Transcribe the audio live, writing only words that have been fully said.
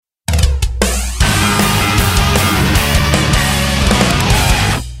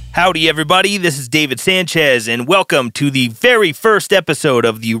Howdy, everybody. This is David Sanchez, and welcome to the very first episode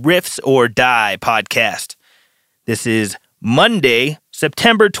of the Riffs or Die podcast. This is Monday,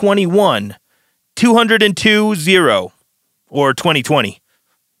 September 21, 202-0, or 2020,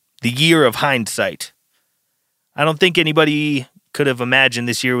 the year of hindsight. I don't think anybody could have imagined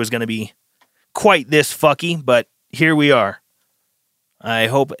this year was going to be quite this fucky, but here we are. I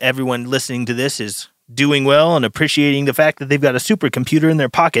hope everyone listening to this is doing well and appreciating the fact that they've got a supercomputer in their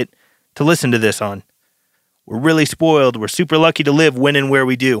pocket to listen to this on. We're really spoiled. We're super lucky to live when and where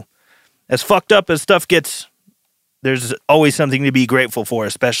we do. As fucked up as stuff gets, there's always something to be grateful for,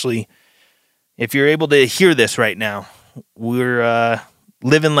 especially if you're able to hear this right now. We're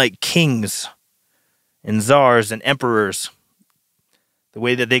living like kings and czars and emperors, the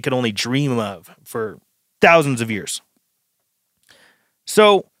way that they could only dream of for thousands of years.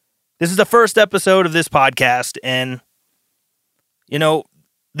 So, this is the first episode of this podcast, and,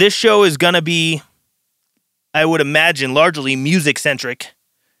 this show is going to be, I would imagine, largely music-centric,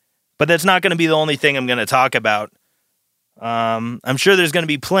 but that's not going to be the only thing I'm going to talk about. I'm sure there's going to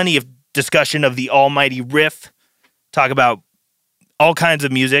be plenty of discussion of the almighty riff, talk about all kinds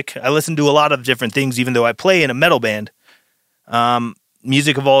of music. I listen to a lot of different things, even though I play in a metal band.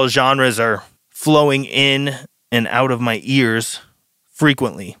 Music of all genres are flowing in and out of my ears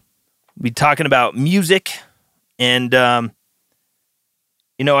frequently. We'll be talking about music, and, I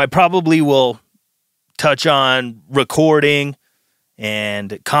probably will touch on recording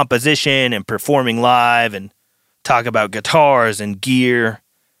and composition and performing live and talk about guitars and gear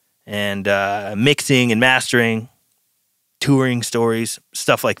and mixing and mastering, touring stories,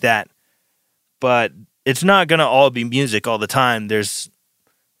 stuff like that. But it's not going to all be music all the time.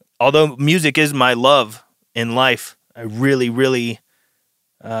 Although music is my love in life, I really, really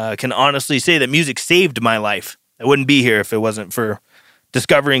can honestly say that music saved my life. I wouldn't be here if it wasn't for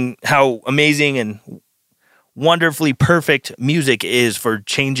discovering how amazing and wonderfully perfect music is for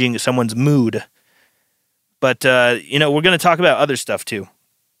changing someone's mood. But, we're going to talk about other stuff too.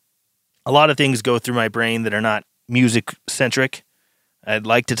 A lot of things go through my brain that are not music-centric. I'd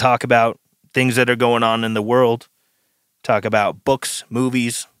like to talk about things that are going on in the world, talk about books,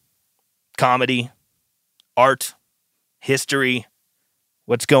 movies, comedy, art, history,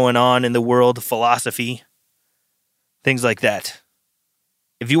 what's going on in the world, philosophy, things like that.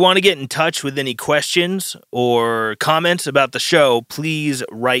 If you want to get in touch with any questions or comments about the show, please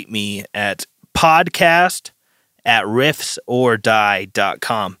write me at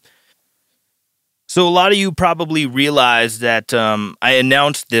podcast@riffsordie.com. So a lot of you probably realize that I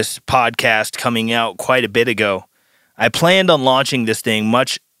announced this podcast coming out quite a bit ago. I planned on launching this thing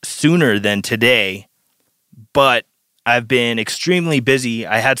much sooner than today, but I've been extremely busy.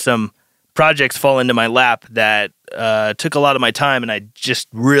 I had some projects fall into my lap that took a lot of my time, and I just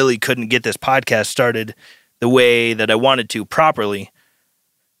really couldn't get this podcast started the way that I wanted to properly.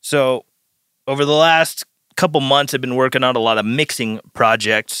 So over the last couple months, I've been working on a lot of mixing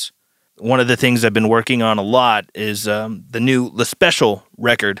projects. One of the things I've been working on a lot is the new Le Special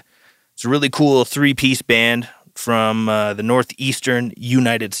record. It's a really cool 3-piece band from the northeastern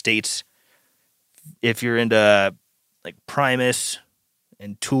United States. If you're into like Primus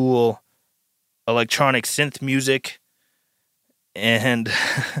and Tool, electronic synth music, and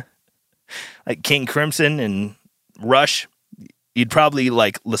like King Crimson and Rush, you'd probably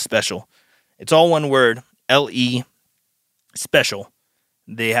like Le Special. It's all one word, L-E Special.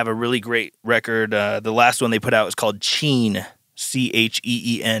 They have a really great record. The last one they put out is called Cheen,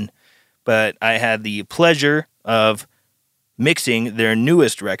 C-H-E-E-N. But I had the pleasure of mixing their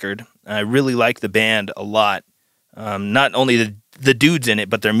newest record. I really like the band a lot. Not only the dudes in it,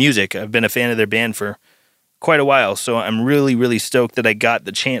 but their music. I've been a fan of their band for quite a while, so I'm really, really stoked that I got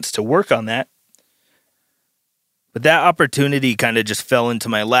the chance to work on that. But that opportunity kind of just fell into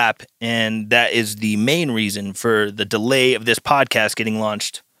my lap, and that is the main reason for the delay of this podcast getting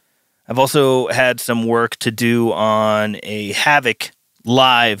launched. I've also had some work to do on a Havoc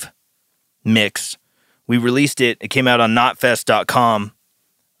live mix. We released it. It came out on knotfest.com.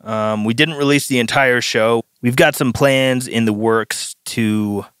 We didn't release the entire show. We've got some plans in the works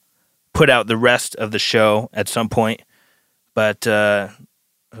to put out the rest of the show at some point. But I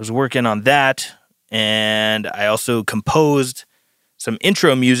was working on that. And I also composed some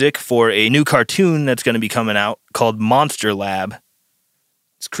intro music for a new cartoon that's going to be coming out called Monster Lab.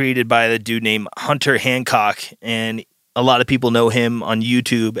 It's created by the dude named Hunter Hancock, and a lot of people know him on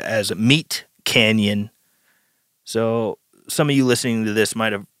YouTube as Meat Canyon. So some of you listening to this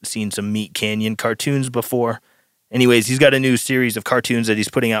might have seen some Meat Canyon cartoons before. Anyways, he's got a new series of cartoons that he's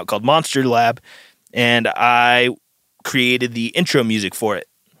putting out called Monster Lab, and I created the intro music for it.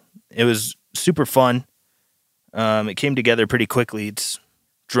 It was super fun. It came together pretty quickly. It's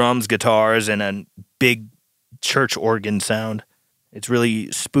drums, guitars, and a big church organ sound. It's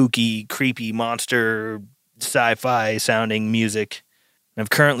really spooky, creepy, monster, sci-fi sounding music. I've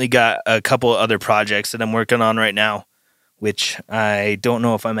currently got a couple other projects that I'm working on right now, which I don't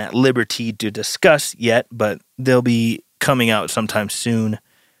know if I'm at liberty to discuss yet, but they'll be coming out sometime soon.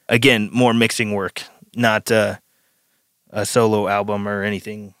 Again, more mixing work, not a solo album or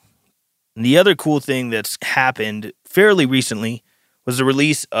anything. And the other cool thing that's happened fairly recently was the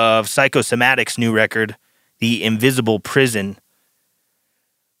release of Psychosomatic's new record, The Invisible Prison.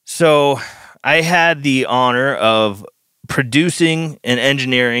 So I had the honor of producing and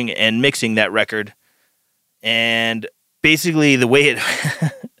engineering and mixing that record. And basically the way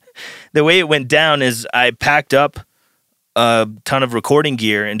it went down is I packed up a ton of recording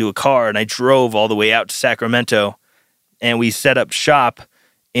gear into a car and I drove all the way out to Sacramento, and we set up shop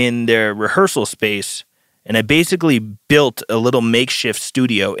in their rehearsal space. And I basically built a little makeshift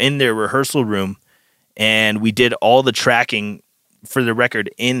studio in their rehearsal room, and we did all the tracking for the record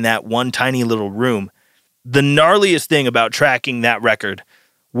in that one tiny little room. The gnarliest thing about tracking that record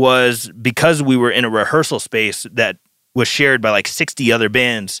was because we were in a rehearsal space that was shared by like 60 other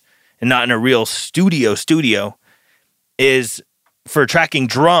bands and not in a real studio, is for tracking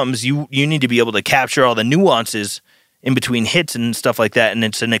drums, you need to be able to capture all the nuances in between hits and stuff like that. And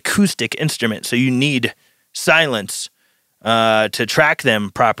it's an acoustic instrument, so you need silence to track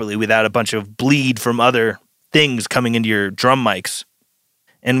them properly without a bunch of bleed from other things coming into your drum mics.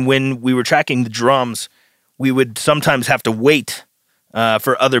 And when we were tracking the drums, we would sometimes have to wait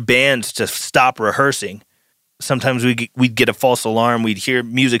for other bands to stop rehearsing. Sometimes we'd get a false alarm. We'd hear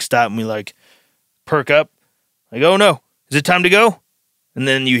music stop and we like perk up. Like, oh no, is it time to go? And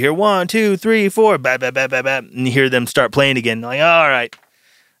then you hear 1, 2, 3, 4, bap, bap, bap, bap, bap, and you hear them start playing again. Like, all right,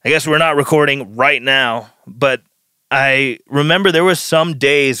 I guess we're not recording right now. But I remember there was some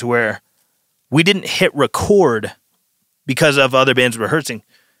days where we didn't hit record because of other bands rehearsing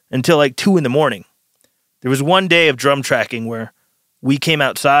until like 2 a.m. There was one day of drum tracking where we came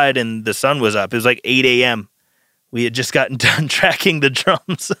outside and the sun was up. It was like 8 a.m. We had just gotten done tracking the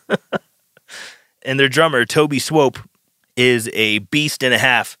drums. And their drummer, Toby Swope, is a beast and a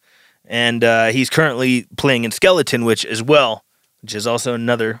half. And he's currently playing in Skeleton Witch as well, which is also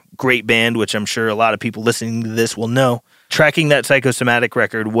another great band, which I'm sure a lot of people listening to this will know. Tracking that Psychosomatic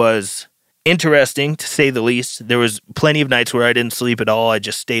record was interesting, to say the least. There was plenty of nights where I didn't sleep at all. I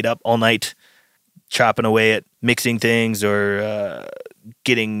just stayed up all night chopping away at mixing things or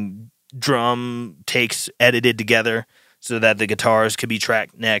getting drum takes edited together so that the guitars could be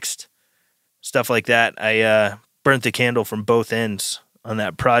tracked next. Stuff like that. I burnt the candle from both ends on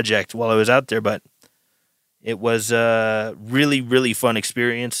that project while I was out there, but it was a really, really fun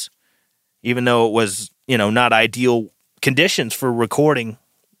experience, even though it was, not ideal conditions for recording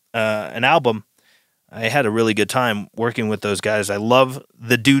an album. I had a really good time working with those guys. I love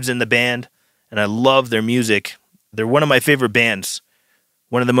the dudes in the band, and I love their music. They're one of my favorite bands.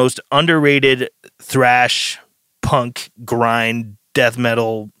 One of the most underrated thrash, punk, grind, death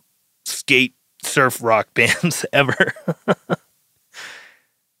metal, skate, surf rock bands ever.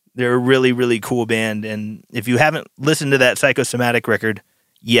 They're a really, really cool band. And if you haven't listened to that Psychosomatic record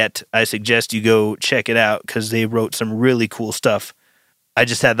yet, I suggest you go check it out because they wrote some really cool stuff. I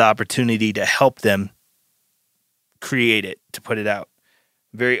just had the opportunity to help them create it, to put it out.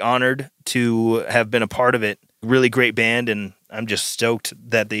 Very honored to have been a part of it. Really great band, and I'm just stoked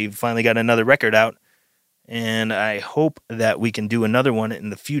that they finally got another record out. And I hope that we can do another one in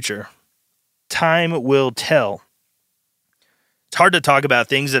the future. Time will tell. It's hard to talk about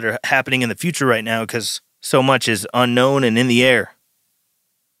things that are happening in the future right now because so much is unknown and in the air.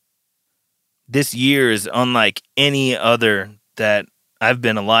 This year is unlike any other that I've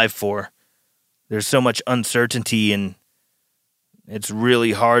been alive for. There's so much uncertainty, and it's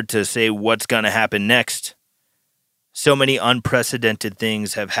really hard to say what's going to happen next. So many unprecedented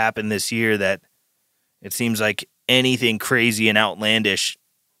things have happened this year that it seems like anything crazy and outlandish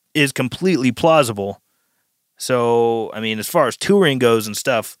is completely plausible. So, as far as touring goes and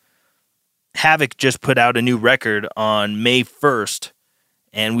stuff, Havoc just put out a new record on May 1st,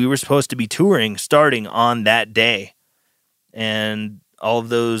 and we were supposed to be touring starting on that day. And all of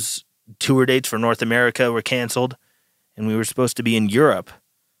those tour dates for North America were canceled, and we were supposed to be in Europe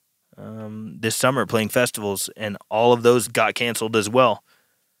this summer playing festivals, and all of those got canceled as well.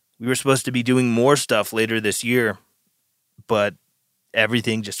 We were supposed to be doing more stuff later this year, but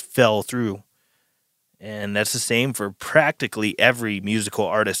everything just fell through. And that's the same for practically every musical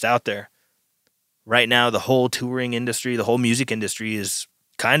artist out there. Right now, the whole touring industry, the whole music industry is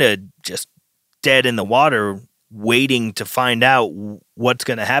kind of just dead in the water, waiting to find out what's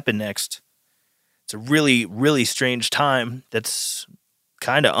going to happen next. It's a really, really strange time that's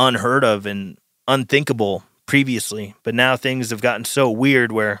kind of unheard of and unthinkable previously. But now things have gotten so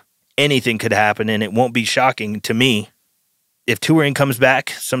weird where anything could happen, and it won't be shocking to me. If touring comes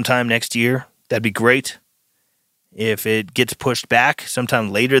back sometime next year, that'd be great. If it gets pushed back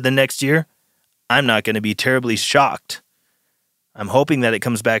sometime later than next year, I'm not going to be terribly shocked. I'm hoping that it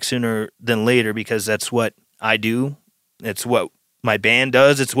comes back sooner than later because that's what I do. It's what my band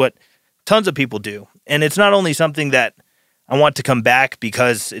does. It's what tons of people do. And it's not only something that I want to come back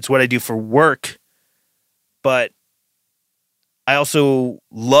because it's what I do for work, but I also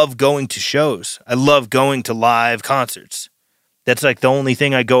love going to shows. I love going to live concerts. That's like the only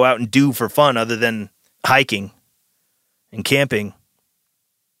thing I go out and do for fun other than hiking and camping.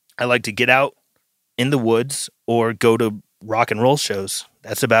 I like to get out in the woods or go to rock and roll shows.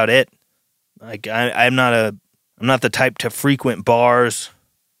 That's about it. Like I'm not the type to frequent bars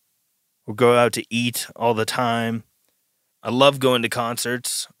or go out to eat all the time. I love going to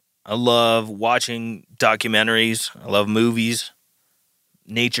concerts. I love watching documentaries. I love movies.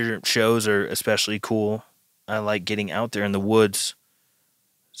 Nature shows are especially cool. I like getting out there in the woods.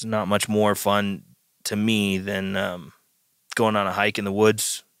 It's not much more fun to me than going on a hike in the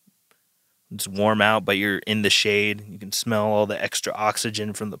woods. It's warm out, but you're in the shade. You can smell all the extra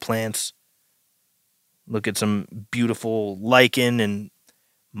oxygen from the plants. Look at some beautiful lichen and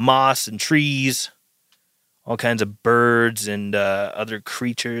moss and trees. All kinds of birds and other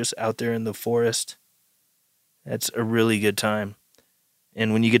creatures out there in the forest. That's a really good time.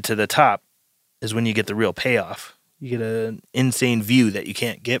 And when you get to the top is when you get the real payoff. You get an insane view that you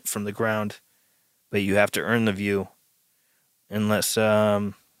can't get from the ground, but you have to earn the view unless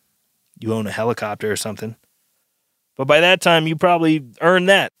you own a helicopter or something. But by that time, you probably earned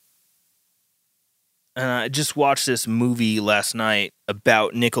that. I just watched this movie last night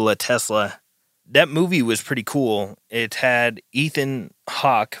about Nikola Tesla. That movie was pretty cool. It had Ethan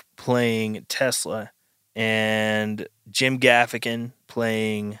Hawke playing Tesla and Jim Gaffigan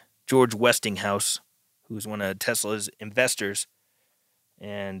playing George Westinghouse, who's one of Tesla's investors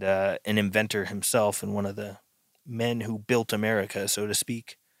and an inventor himself and one of the men who built America, so to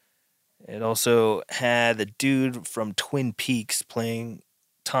speak. It also had the dude from Twin Peaks playing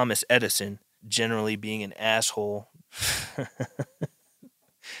Thomas Edison, generally being an asshole.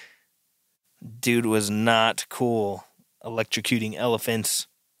 Dude was not cool. Electrocuting elephants,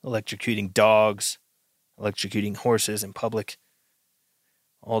 electrocuting dogs, electrocuting horses in public.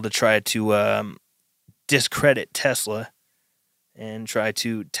 All to try to discredit Tesla and try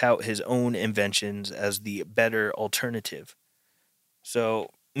to tout his own inventions as the better alternative.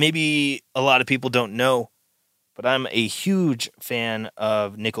 So maybe a lot of people don't know, but I'm a huge fan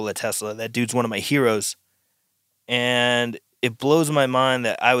of Nikola Tesla. That dude's one of my heroes. And it blows my mind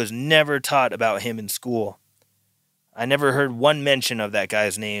that I was never taught about him in school. I never heard one mention of that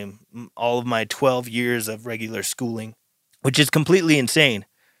guy's name all of my 12 years of regular schooling, which is completely insane.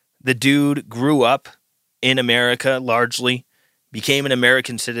 The dude grew up in America largely, became an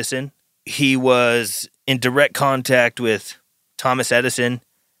American citizen. He was in direct contact with Thomas Edison,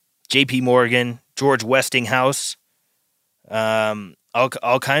 J.P. Morgan, George Westinghouse,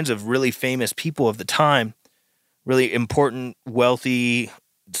 all kinds of really famous people of the time, really important, wealthy,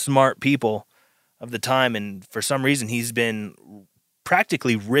 smart people of the time. And for some reason, he's been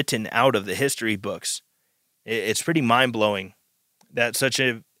practically written out of the history books. It's pretty mind-blowing that such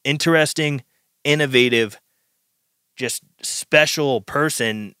an interesting, innovative, just special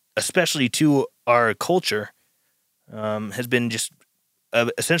person, especially to our culture, has been just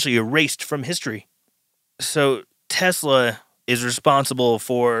essentially erased from history. So Tesla is responsible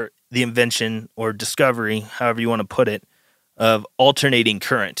for the invention or discovery, however you want to put it, of alternating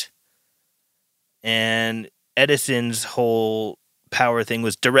current. And Edison's whole power thing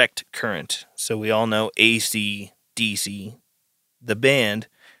was direct current. So we all know AC, DC, the band,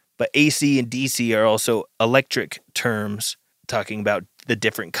 but AC and DC are also electric terms talking about the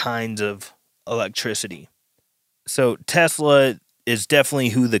different kinds of electricity. So Tesla is definitely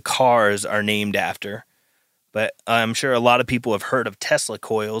who the cars are named after, but I'm sure a lot of people have heard of Tesla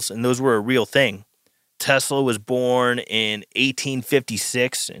coils, and those were a real thing. Tesla was born in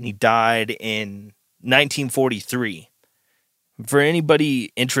 1856, and he died in 1943. For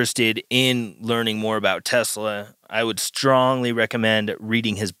anybody interested in learning more about Tesla, I would strongly recommend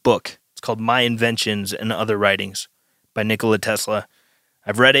reading his book. It's called My Inventions and Other Writings by Nikola Tesla.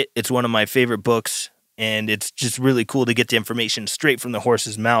 I've read it. It's one of my favorite books, and it's just really cool to get the information straight from the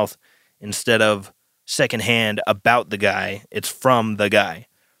horse's mouth instead of secondhand about the guy. It's from the guy.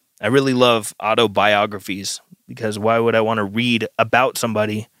 I really love autobiographies because why would I want to read about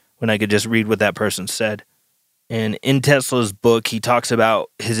somebody when I could just read what that person said? And in Tesla's book, he talks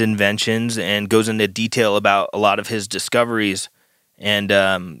about his inventions and goes into detail about a lot of his discoveries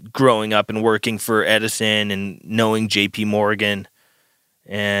and growing up and working for Edison and knowing J.P. Morgan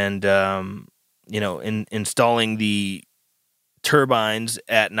and, installing the turbines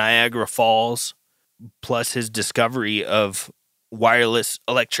at Niagara Falls, plus his discovery of wireless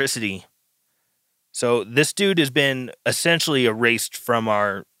electricity. So this dude has been essentially erased from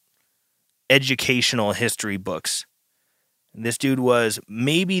our educational history books. And this dude was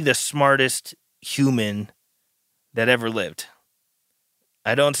maybe the smartest human that ever lived.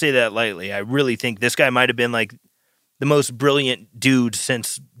 I don't say that lightly. I really think this guy might have been like the most brilliant dude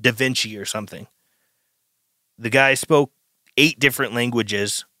since Da Vinci or something. The guy spoke 8 different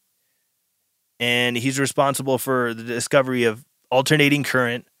languages, and he's responsible for the discovery of alternating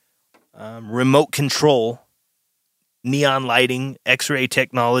current, remote control, neon lighting, X-ray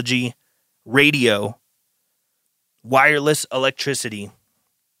technology, radio, wireless electricity,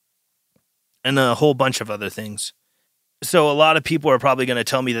 and a whole bunch of other things. So a lot of people are probably going to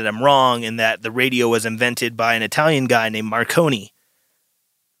tell me that I'm wrong and that the radio was invented by an Italian guy named Marconi.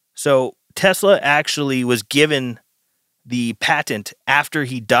 So Tesla actually was given the patent after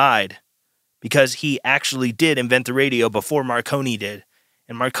he died because he actually did invent the radio before Marconi did.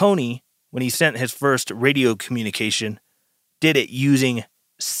 And Marconi, when he sent his first radio communication, did it using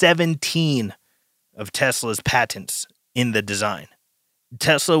 17 of Tesla's patents in the design.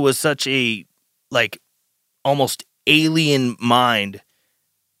 Tesla was such a, almost alien mind.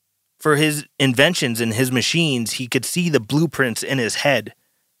 For his inventions and his machines, he could see the blueprints in his head,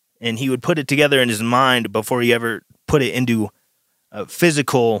 and he would put it together in his mind before he ever put it into a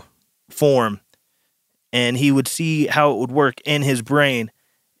physical form, and he would see how it would work in his brain.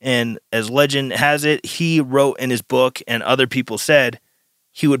 And as legend has it, he wrote in his book, and other people said,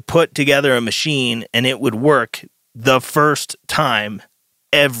 he would put together a machine and it would work the first time,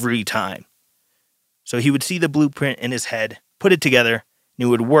 every time. So he would see the blueprint in his head, put it together, and it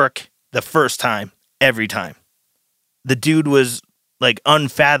would work the first time, every time. The dude was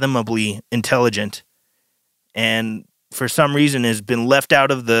unfathomably intelligent, and for some reason has been left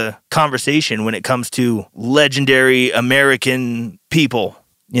out of the conversation when it comes to legendary American people.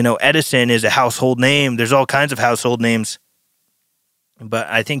 Edison is a household name. There's all kinds of household names. But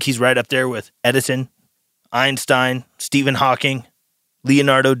I think he's right up there with Edison, Einstein, Stephen Hawking,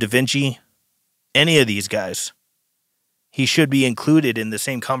 Leonardo da Vinci, any of these guys. He should be included in the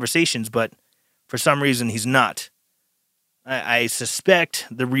same conversations, but for some reason he's not. I suspect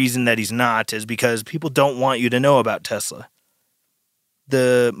the reason that he's not is because people don't want you to know about Tesla.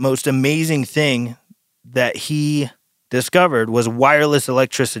 The most amazing thing that he discovered was wireless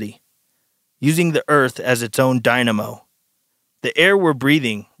electricity, using the earth as its own dynamo. The air we're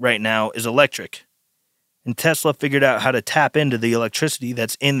breathing right now is electric, and Tesla figured out how to tap into the electricity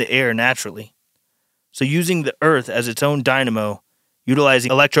that's in the air naturally. So using the earth as its own dynamo, utilizing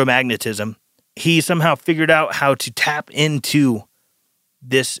electromagnetism, he somehow figured out how to tap into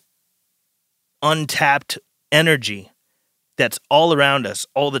this untapped energy that's all around us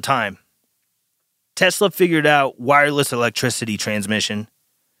all the time. Tesla figured out wireless electricity transmission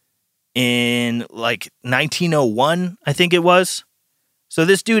in 1901, I think it was. So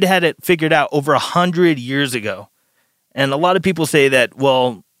this dude had it figured out over 100 years ago. And a lot of people say that,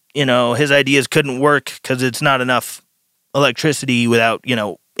 his ideas couldn't work because it's not enough electricity without,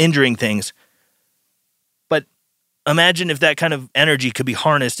 injuring things. But imagine if that kind of energy could be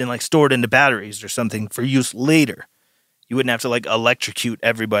harnessed and stored into batteries or something for use later. You wouldn't have to electrocute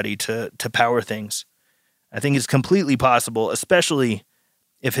everybody to power things. I think it's completely possible, especially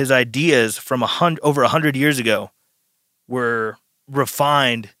if his ideas from over 100 years ago were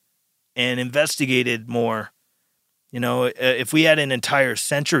refined and investigated more. If we had an entire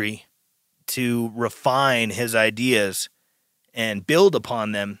century to refine his ideas and build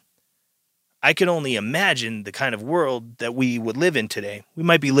upon them, I could only imagine the kind of world that we would live in today. We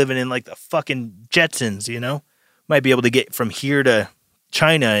might be living in the fucking Jetsons, Might be able to get from here to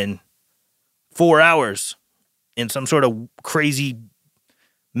China in 4 hours in some sort of crazy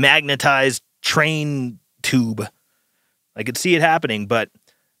magnetized train tube. I could see it happening, but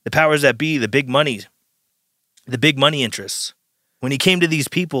the powers that be, the big money interests, when he came to these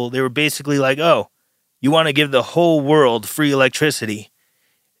people, they were basically like, oh, you want to give the whole world free electricity?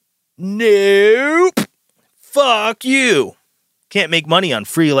 Nope. Fuck you. Can't make money on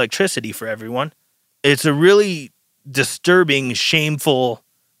free electricity for everyone. It's a really disturbing, shameful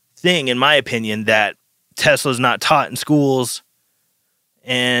thing, in my opinion, that Tesla's not taught in schools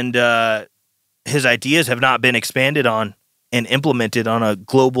And his ideas have not been expanded on and implemented on a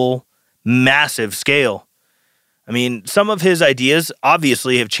global, massive scale. I mean, some of his ideas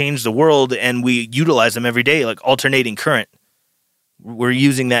obviously have changed the world, and we utilize them every day, like alternating current. We're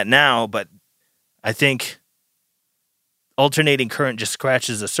using that now, but I think alternating current just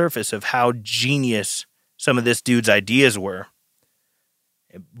scratches the surface of how genius some of this dude's ideas were.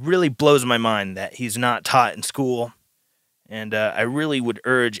 It really blows my mind that he's not taught in school. And I really would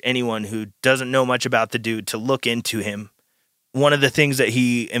urge anyone who doesn't know much about the dude to look into him. One of the things that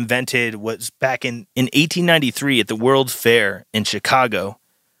he invented was back in 1893 at the World's Fair in Chicago.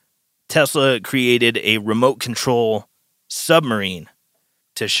 Tesla created a remote control submarine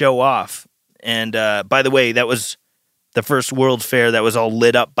to show off. And by the way, that was the first World's Fair that was all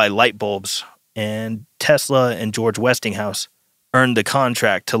lit up by light bulbs. And Tesla and George Westinghouse earned the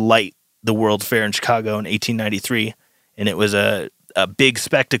contract to light the World's Fair in Chicago in 1893. And it was a big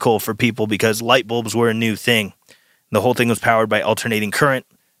spectacle for people because light bulbs were a new thing. The whole thing was powered by alternating current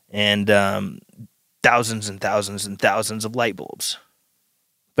and thousands and thousands and thousands of light bulbs.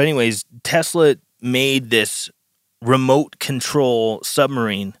 But anyways, Tesla made this remote control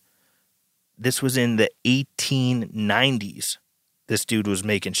submarine. This was in the 1890s. This dude was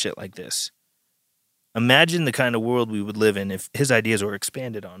making shit like this. Imagine the kind of world we would live in if his ideas were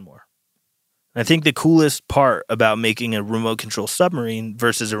expanded on more. I think the coolest part about making a remote control submarine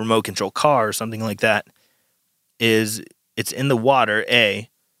versus a remote control car or something like that is it's in the water, A,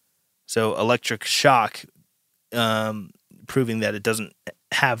 so electric shock, proving that it doesn't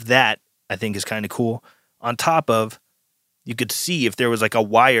have that, I think is kind of cool. On top of, you could see if there was like a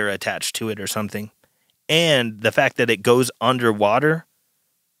wire attached to it or something. And the fact that it goes underwater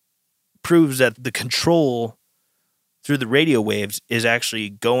proves that the control through the radio waves is actually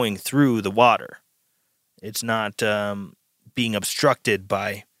going through the water. It's not being obstructed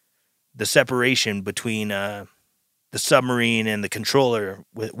by the separation between the submarine and the controller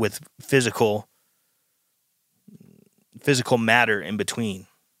with physical matter in between.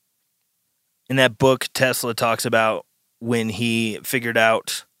 In that book, Tesla talks about when he figured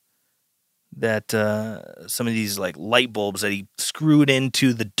out that some of these like light bulbs that he screwed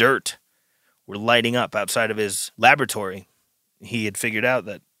into the dirt were lighting up outside of his laboratory. He had figured out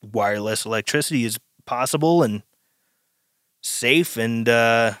that wireless electricity is possible and safe and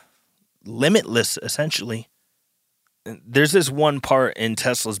limitless, essentially. There's this one part in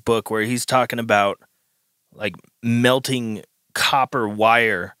Tesla's book where he's talking about like melting copper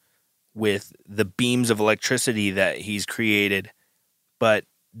wire with the beams of electricity that he's created. But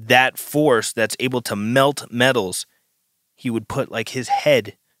that force that's able to melt metals, he would put like his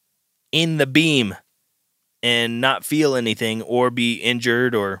head in the beam and not feel anything or be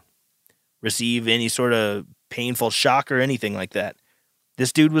injured or receive any sort of painful shock or anything like that.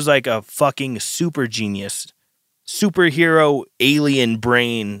 This dude was like a fucking super genius, superhero alien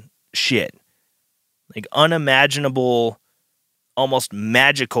brain shit. Like unimaginable, almost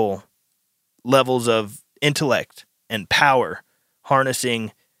magical levels of intellect and power,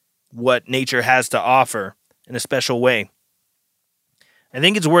 harnessing what nature has to offer in a special way. I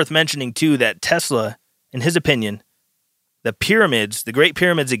think it's worth mentioning, too, that Tesla, in his opinion, the pyramids, the Great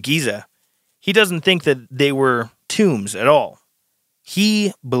Pyramids at Giza, he doesn't think that they were tombs at all.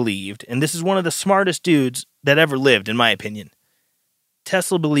 He believed, and this is one of the smartest dudes that ever lived, in my opinion,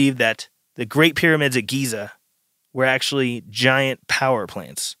 Tesla believed that the Great Pyramids at Giza were actually giant power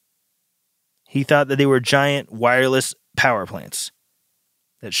plants. He thought that they were giant wireless power plants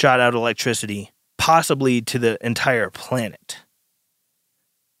that shot out electricity, possibly to the entire planet.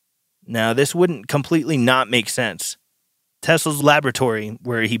 Now, this wouldn't completely not make sense. Tesla's laboratory,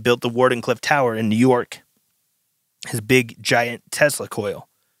 where he built the Wardenclyffe Tower in New York, his big, giant Tesla coil,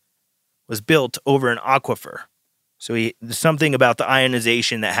 was built over an aquifer. So there's something about the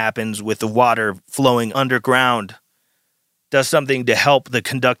ionization that happens with the water flowing underground does something to help the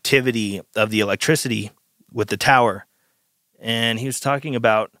conductivity of the electricity with the tower. And he was talking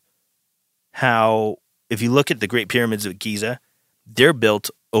about how, if you look at the Great Pyramids of Giza, they're built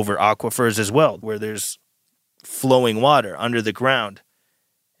over aquifers as well, where there's flowing water under the ground.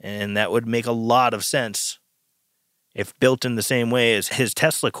 And that would make a lot of sense. If built in the same way as his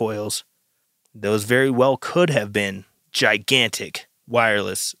Tesla coils, those very well could have been gigantic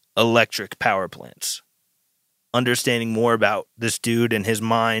wireless electric power plants. Understanding more about this dude and his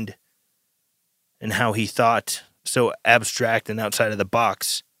mind and how he thought so abstract and outside of the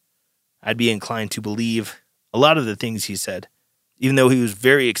box, I'd be inclined to believe a lot of the things he said, even though he was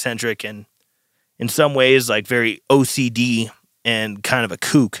very eccentric and in some ways like very OCD and kind of a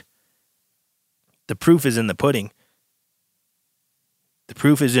kook. The proof is in the pudding. The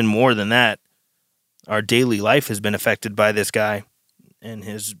proof is in more than that. Our daily life has been affected by this guy and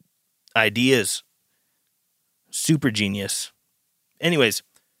his ideas. Super genius. Anyways,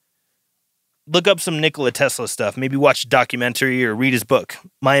 look up some Nikola Tesla stuff. Maybe watch a documentary or read his book,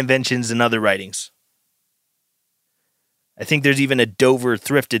 My Inventions and Other Writings. I think there's even a Dover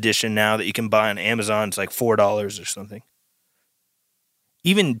thrift edition now that you can buy on Amazon. It's like $4 or something.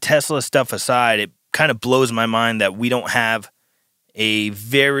 Even Tesla stuff aside, it kind of blows my mind that we don't have a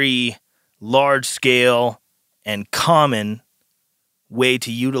very large scale and common way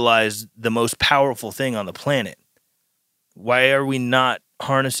to utilize the most powerful thing on the planet. Why are we not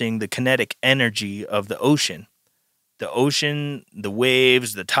harnessing the kinetic energy of the ocean? The ocean, the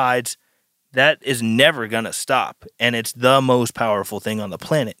waves, the tides, that is never going to stop. And it's the most powerful thing on the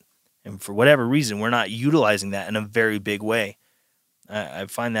planet. And for whatever reason, we're not utilizing that in a very big way. I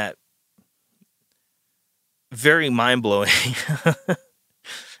find that very mind-blowing.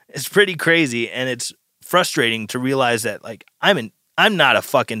 It's pretty crazy, and it's frustrating to realize that, like, I'm not a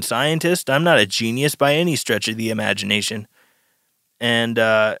fucking scientist. I'm not a genius by any stretch of the imagination. And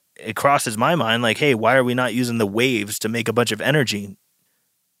it crosses my mind, like, hey, why are we not using the waves to make a bunch of energy?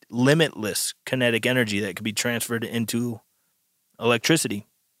 Limitless kinetic energy that could be transferred into electricity.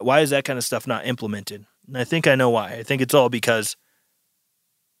 Why is that kind of stuff not implemented? And I think I know why. I think it's all because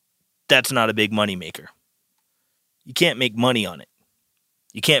that's not a big money maker. You can't make money on it.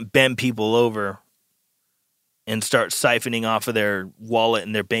 You can't bend people over and start siphoning off of their wallet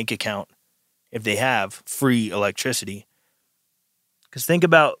and their bank account if they have free electricity. Because think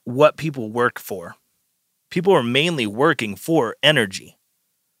about what people work for. People are mainly working for energy.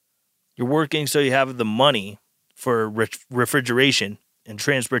 You're working so you have the money for refrigeration and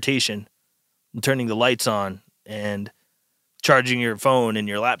transportation and turning the lights on and charging your phone and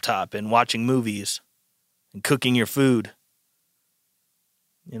your laptop and watching movies and cooking your food.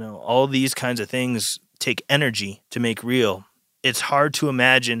 You know, all these kinds of things take energy to make real. It's hard to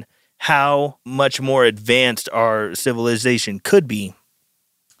imagine how much more advanced our civilization could be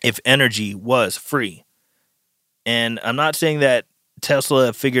if energy was free. And I'm not saying that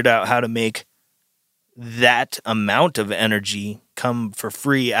Tesla figured out how to make that amount of energy come for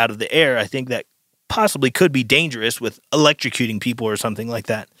free out of the air. I think that possibly could be dangerous with electrocuting people or something like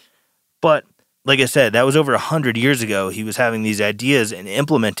that. But like I said, that was over 100 years ago. He was having these ideas and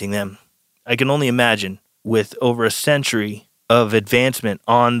implementing them. I can only imagine with over a century of advancement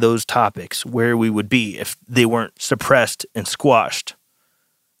on those topics where we would be if they weren't suppressed and squashed.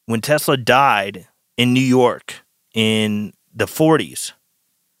 When Tesla died in New York in the 40s,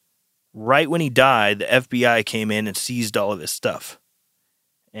 right when he died, the FBI came in and seized all of his stuff.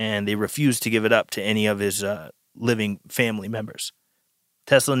 And they refused to give it up to any of his living family members.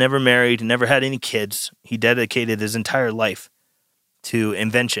 Tesla never married, never had any kids. He dedicated his entire life to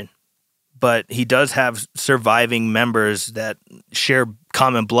invention. But he does have surviving members that share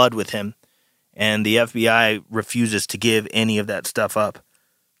common blood with him, and the FBI refuses to give any of that stuff up.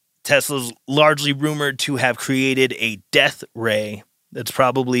 Tesla's largely rumored to have created a death ray. That's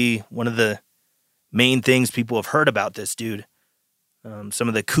probably one of the main things people have heard about this dude. Some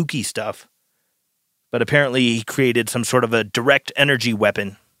of the kooky stuff. But apparently he created some sort of a direct energy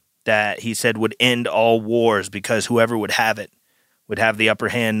weapon that he said would end all wars because whoever would have it would have the upper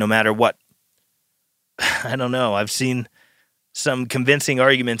hand no matter what. I don't know. I've seen some convincing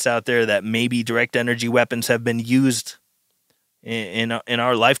arguments out there that maybe direct energy weapons have been used in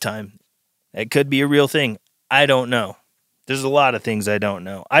our lifetime. It could be a real thing. I don't know. There's a lot of things I don't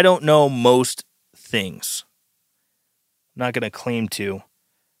know. I don't know most things. I'm not going to claim to.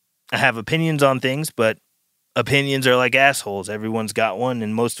 I have opinions on things, but opinions are like assholes. Everyone's got one,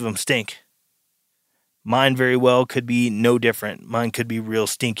 and most of them stink. Mine very well could be no different. Mine could be real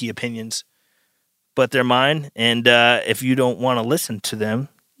stinky opinions. But they're mine, and if you don't want to listen to them,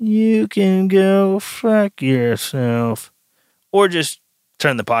 you can go fuck yourself. Or just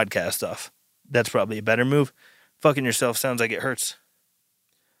turn the podcast off. That's probably a better move. Fucking yourself sounds like it hurts.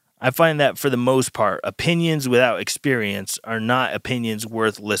 I find that for the most part, opinions without experience are not opinions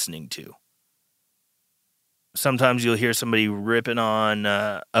worth listening to. Sometimes you'll hear somebody ripping on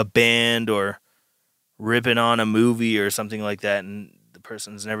a band or ripping on a movie or something like that, and the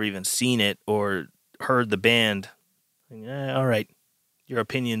person's never even seen it or heard the band. All right, your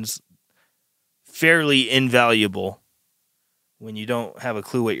opinion's fairly invaluable when you don't have a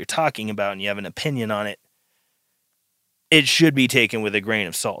clue what you're talking about and you have an opinion on it. It should be taken with a grain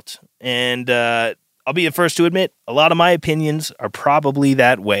of salt. And I'll be the first to admit, a lot of my opinions are probably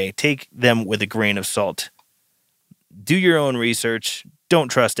that way. Take them with a grain of salt. Do your own research. Don't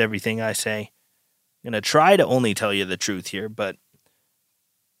trust everything I say. I'm going to try to only tell you the truth here, but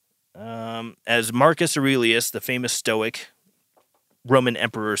As Marcus Aurelius, the famous Stoic Roman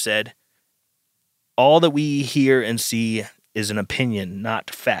emperor, said, all that we hear and see is an opinion,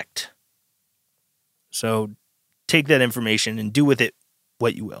 not fact. So take that information and do with it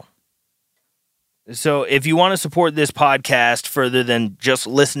what you will. So if you want to support this podcast further than just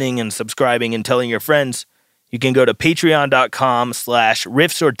listening and subscribing and telling your friends, you can go to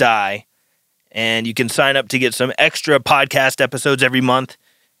patreon.com/riffsordie, and you can sign up to get some extra podcast episodes every month.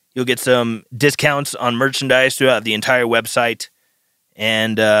 You'll get some discounts on merchandise throughout the entire website,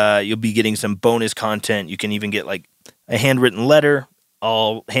 and you'll be getting some bonus content. You can even get like a handwritten letter.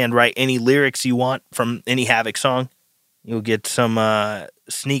 I'll handwrite any lyrics you want from any Havoc song. You'll get some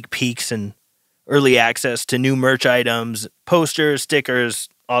sneak peeks and early access to new merch items, posters, stickers,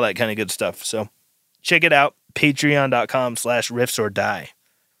 all that kind of good stuff. So check it out, patreon.com/riffsordie.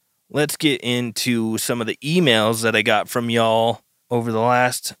 Let's get into some of the emails that I got from y'all over the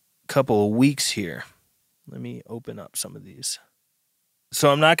last couple of weeks here. Let me open up some of these.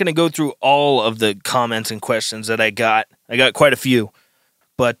 So I'm not going to go through all of the comments and questions that I got. I got quite a few.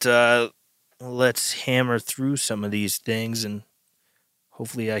 But let's hammer through some of these things, and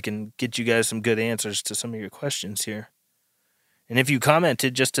hopefully I can get you guys some good answers to some of your questions here. And if you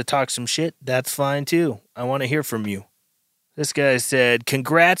commented just to talk some shit, that's fine too. I want to hear from you. This guy said,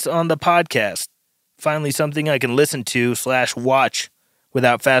 congrats on the podcast. Finally something I can listen to / watch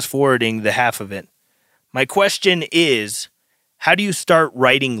without fast forwarding the half of it. My question is, how do you start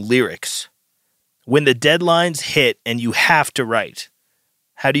writing lyrics? When the deadlines hit and you have to write,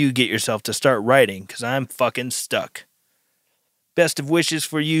 how do you get yourself to start writing? Because I'm fucking stuck. Best of wishes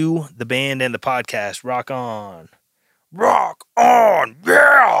for you, the band, and the podcast. Rock on. Rock on,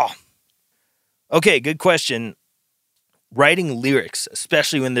 yeah! Okay, good question. Writing lyrics,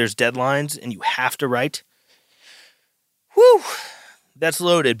 especially when there's deadlines and you have to write. Whew, that's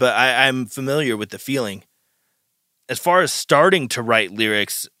loaded, but I'm familiar with the feeling. As far as starting to write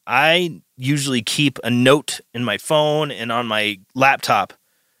lyrics, I usually keep a note in my phone and on my laptop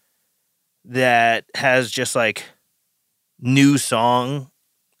that has just like new song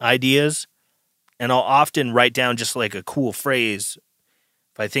ideas, and I'll often write down just like a cool phrase.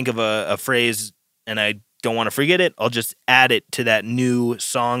 If I think of a phrase and I don't want to forget it, I'll just add it to that new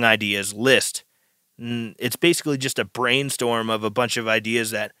song ideas list. And it's basically just a brainstorm of a bunch of ideas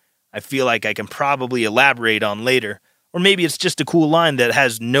that I feel like I can probably elaborate on later. Or maybe it's just a cool line that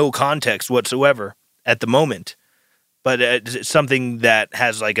has no context whatsoever at the moment, but it's something that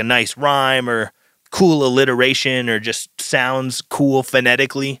has like a nice rhyme or cool alliteration or just sounds cool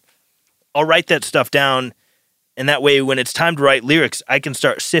phonetically. I'll write that stuff down, and that way when it's time to write lyrics, I can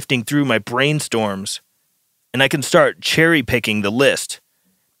start sifting through my brainstorms, and I can start cherry picking the list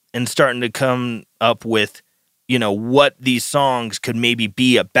and starting to come up with, what these songs could maybe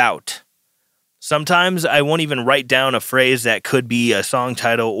be about. Sometimes I won't even write down a phrase that could be a song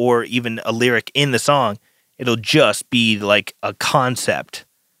title or even a lyric in the song. It'll just be like a concept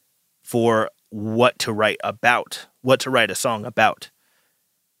for what to write about, what to write a song about.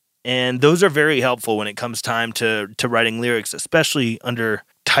 And those are very helpful when it comes time to writing lyrics, especially under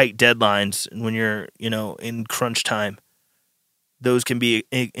tight deadlines and when you're, in crunch time. Those can be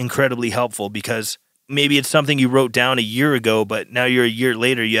incredibly helpful because maybe it's something you wrote down a year ago, but now you're a year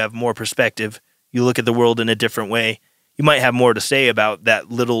later, you have more perspective. You look at the world in a different way. You might have more to say about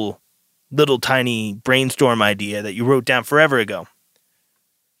that little tiny brainstorm idea that you wrote down forever ago.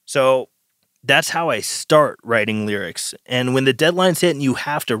 So that's how I start writing lyrics. And when the deadline's hit and you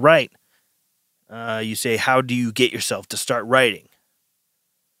have to write, you say, how do you get yourself to start writing?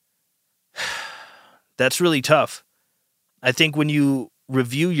 That's really tough. I think when you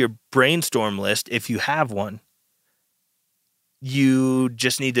review your brainstorm list, if you have one, you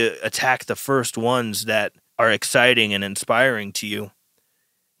just need to attack the first ones that are exciting and inspiring to you.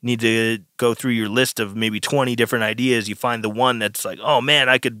 You need to go through your list of maybe 20 different ideas. You find the one that's like, oh man,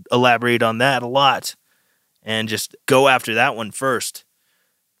 I could elaborate on that a lot, and just go after that one first.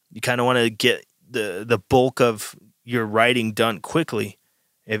 You kind of want to get the bulk of your writing done quickly.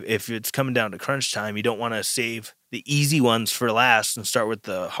 If it's coming down to crunch time, you don't want to save the easy ones for last and start with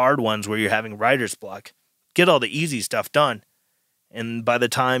the hard ones where you're having writer's block. Get all the easy stuff done. And by the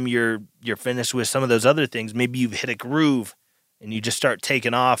time you're finished with some of those other things, maybe you've hit a groove and you just start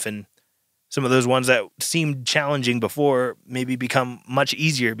taking off, and some of those ones that seemed challenging before maybe become much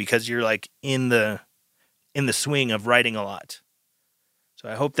easier because you're like in the swing of writing a lot. So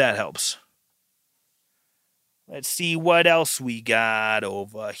I hope that helps. Let's see what else we got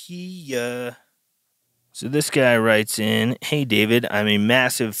over here. So this guy writes in, hey David, I'm a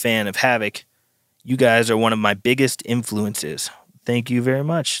massive fan of Havoc. You guys are one of my biggest influences. Thank you very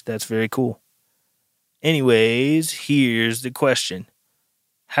much. That's very cool. Anyways, here's the question.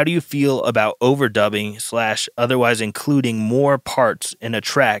 How do you feel about overdubbing / otherwise including more parts in a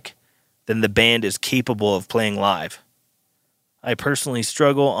track than the band is capable of playing live? I personally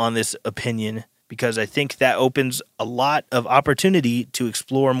struggle on this opinion because I think that opens a lot of opportunity to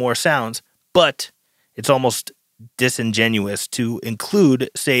explore more sounds, but it's almost disingenuous to include,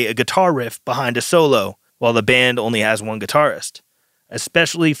 say, a guitar riff behind a solo while the band only has one guitarist,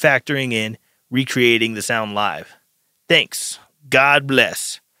 especially factoring in recreating the sound live. Thanks. God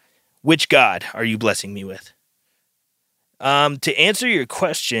bless. Which God are you blessing me with? To answer your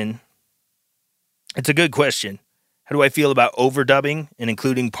question, it's a good question. How do I feel about overdubbing and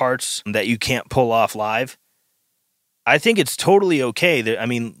including parts that you can't pull off live? I think it's totally okay. I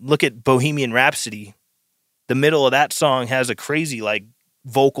mean, look at Bohemian Rhapsody. The middle of that song has a crazy, like,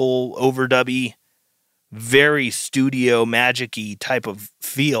 vocal overdubby, very studio magic-y type of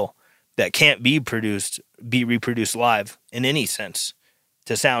feel that can't be reproduced live in any sense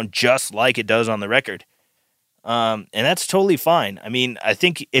to sound just like it does on the record. And that's totally fine. I mean, I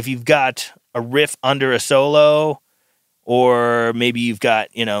think if you've got a riff under a solo, or maybe you've got,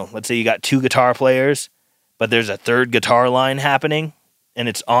 let's say you got two guitar players, but there's a third guitar line happening, and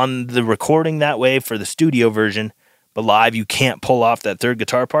it's on the recording that way for the studio version, but live you can't pull off that third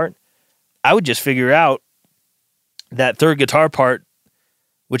guitar part. I would just figure out that third guitar part,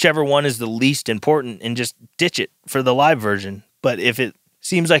 whichever one is the least important, and just ditch it for the live version. But if it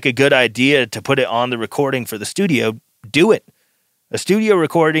seems like a good idea to put it on the recording for the studio, do it. A studio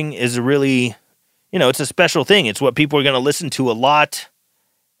recording is a really, it's a special thing. It's what people are going to listen to a lot,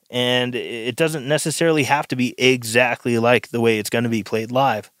 and it doesn't necessarily have to be exactly like the way it's going to be played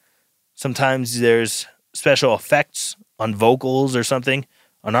live. Sometimes there's special effects on vocals or something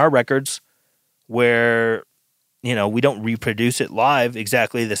on our records where, we don't reproduce it live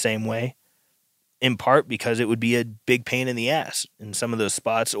exactly the same way, in part because it would be a big pain in the ass in some of those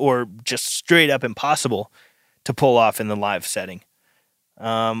spots, or just straight up impossible to pull off in the live setting.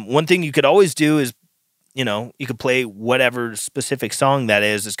 One thing you could always do is, you could play whatever specific song that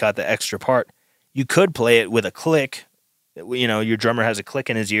is that's got the extra part. You could play it with a click. Your drummer has a click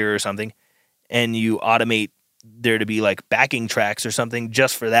in his ear or something, and you automate there to be like backing tracks or something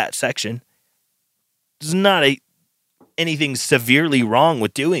just for that section. There's not anything severely wrong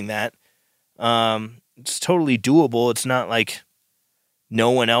with doing that. It's totally doable. It's not like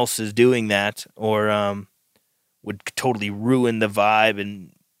no one else is doing that, or would totally ruin the vibe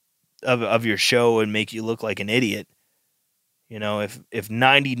and of your show and make you look like an idiot. If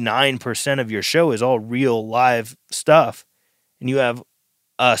 99% of your show is all real live stuff, and you have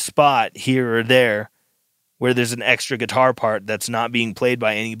a spot here or there where there's an extra guitar part that's not being played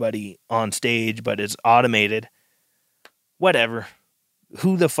by anybody on stage, but it's automated, whatever.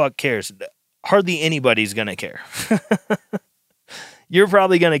 Who the fuck cares? Hardly anybody's going to care. You're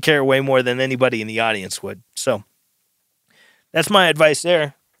probably going to care way more than anybody in the audience would. So that's my advice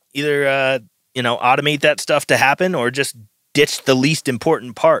there. Either, automate that stuff to happen, or just ditch the least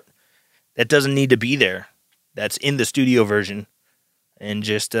important part that doesn't need to be there, that's in the studio version, and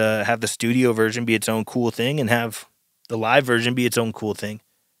just have the studio version be its own cool thing and have the live version be its own cool thing.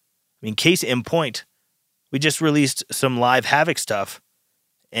 I mean, case in point, we just released some live Havoc stuff,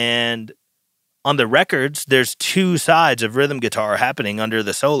 and on the records, there's two sides of rhythm guitar happening under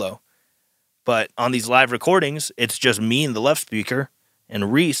the solo. But on these live recordings, it's just me in the left speaker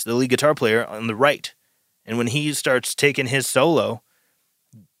and Reese, the lead guitar player, on the right. And when he starts taking his solo,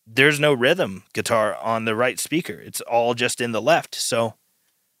 there's no rhythm guitar on the right speaker. It's all just in the left. So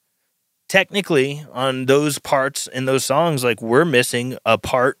technically, on those parts in those songs, like, we're missing a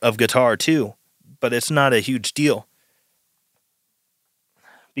part of guitar too. But it's not a huge deal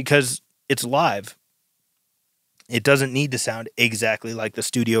because it's live. It doesn't need to sound exactly like the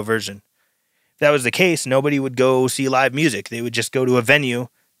studio version. If that was the case, nobody would go see live music. They would just go to a venue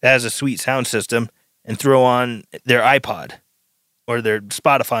that has a sweet sound system and throw on their iPod or their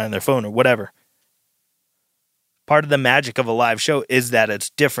Spotify on their phone or whatever. Part of the magic of a live show is that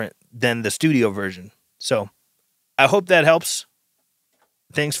it's different than the studio version. So I hope that helps.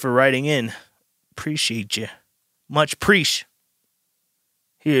 Thanks for writing in. Appreciate you. Much preach.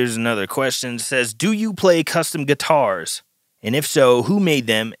 Here's another question. It says, do you play custom guitars? And if so, who made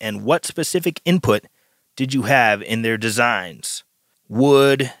them and what specific input did you have in their designs?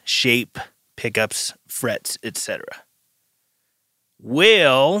 Wood, shape, pickups, frets, etc.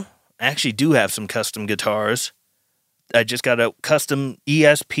 Well, I actually do have some custom guitars. I just got a custom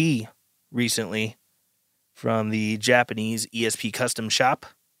ESP recently from the Japanese ESP Custom Shop,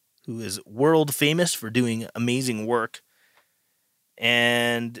 who is world famous for doing amazing work.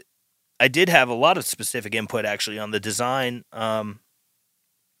 And I did have a lot of specific input actually on the design,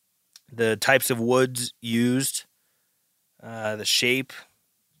 the types of woods used, the shape,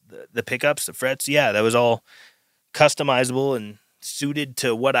 the pickups, the frets. Yeah, that was all customizable and suited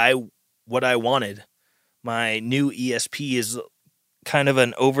to what I wanted. My new ESP is kind of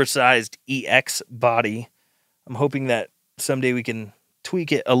an oversized EX body. I'm hoping that someday we can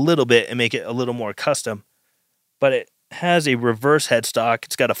tweak it a little bit and make it a little more custom. But it has a reverse headstock.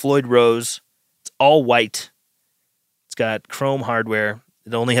 It's got a Floyd Rose. It's all white. It's got chrome hardware.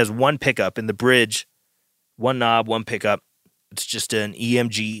 It only has one pickup in the bridge, one knob, one pickup. It's just an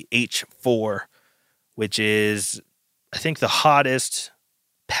EMG H4, which is, I think, the hottest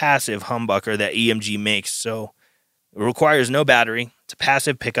passive humbucker that EMG makes. So it requires no battery. It's a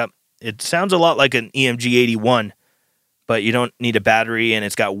passive pickup. It sounds a lot like an EMG 81, but you don't need a battery, and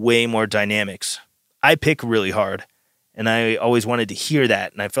it's got way more dynamics. I pick really hard, and I always wanted to hear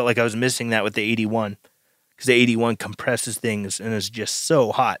that, and I felt like I was missing that with the 81, because the 81 compresses things and is just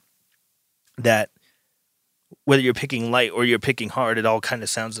so hot that whether you're picking light or you're picking hard, it all kind of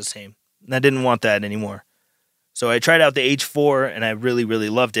sounds the same. And I didn't want that anymore. So I tried out the H4, and I really, really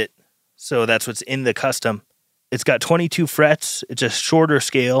loved it. So that's what's in the custom. It's got 22 frets. It's a shorter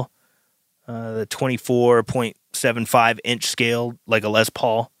scale, the 24.75 inch scale, like a Les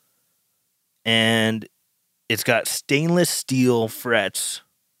Paul. And it's got stainless steel frets,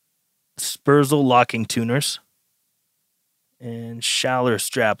 Spurzl locking tuners, and Schaller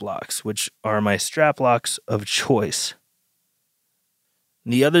strap locks, which are my strap locks of choice.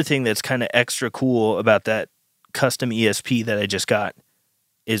 And the other thing that's kind of extra cool about that custom ESP that I just got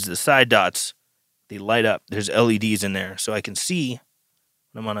is the side dots. They light up. There's LEDs in there, so I can see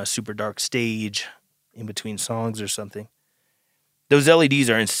when I'm on a super dark stage in between songs or something. Those LEDs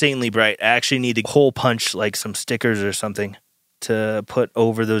are insanely bright. I actually need to hole punch like some stickers or something to put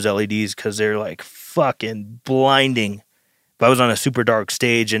over those LEDs because they're like fucking blinding. If I was on a super dark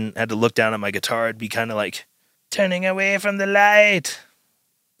stage and had to look down at my guitar, it'd be kind of like turning away from the light.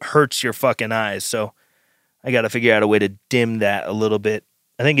 Hurts your fucking eyes. So I got to figure out a way to dim that a little bit.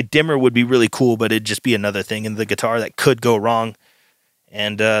 I think a dimmer would be really cool, but it'd just be another thing in the guitar that could go wrong.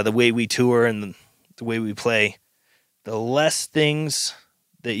 And the way we tour and the way we play, the less things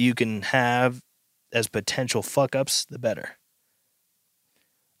that you can have as potential fuck-ups, the better.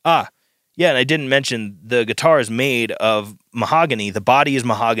 Yeah, and I didn't mention the guitar is made of mahogany. The body is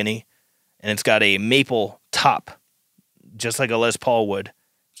mahogany, and it's got a maple top, just like a Les Paul would.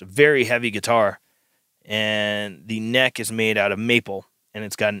 It's a very heavy guitar, and the neck is made out of maple, and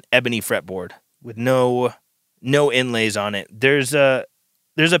it's got an ebony fretboard with no inlays on it. There's a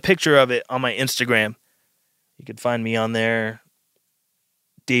picture of it on my Instagram. You can find me on there,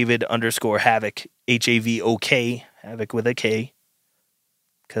 David_Havok, HAVOK, Havok with a K,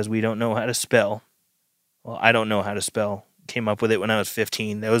 because we don't know how to spell. Well, I don't know how to spell. Came up with it when I was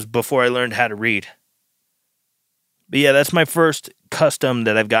 15. That was before I learned how to read. But yeah, that's my first custom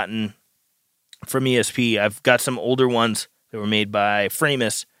that I've gotten from ESP. I've got some older ones that were made by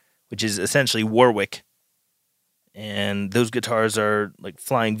Framus, which is essentially Warwick. And those guitars are like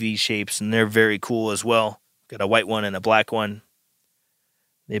flying V shapes, and they're very cool as well. Got a white one and a black one.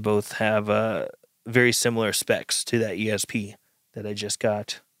 They both have very similar specs to that ESP that I just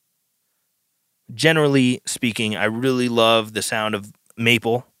got. Generally speaking, I really love the sound of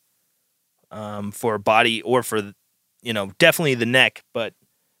maple for body or for, definitely the neck, but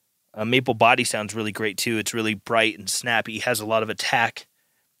maple body sounds really great too. It's really bright and snappy, has a lot of attack,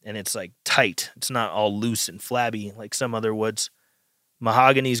 and it's like tight. It's not all loose and flabby like some other woods.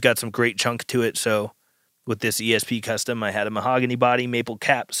 Mahogany's got some great chunk to it, so with this ESP custom, I had a mahogany body, maple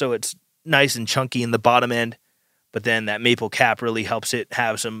cap, so it's nice and chunky in the bottom end, but then that maple cap really helps it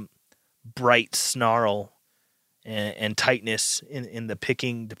have some bright snarl and tightness in the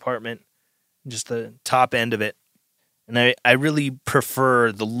picking department, just the top end of it. And I really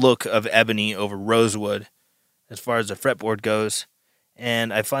prefer the look of ebony over rosewood as far as the fretboard goes,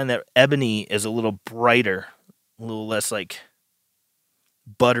 and I find that ebony is a little brighter, a little less like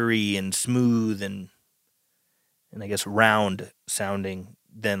buttery and smooth and I guess round sounding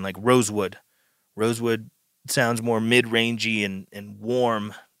than like rosewood. Rosewood sounds more mid-rangey and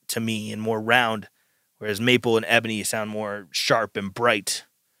warm to me and more round, whereas maple and ebony sound more sharp and bright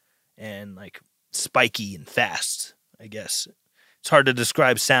and like spiky and fast, I guess. It's hard to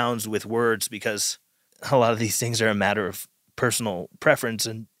describe sounds with words because a lot of these things are a matter of personal preference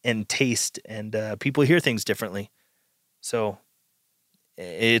and taste, and people hear things differently. So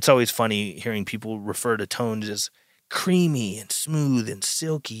it's always funny hearing people refer to tones as creamy and smooth and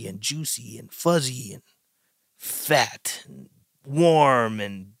silky and juicy and fuzzy and fat and warm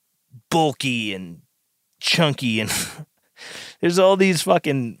and bulky and chunky, and there's all these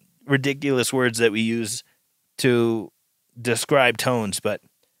fucking ridiculous words that we use to describe tones, but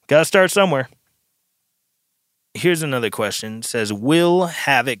gotta start somewhere. Here's another question. It says, will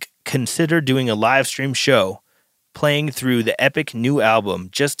Havoc consider doing a live stream show playing through the epic new album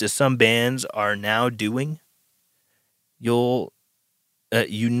just as some bands are now doing? You'll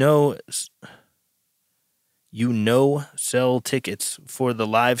sell tickets for the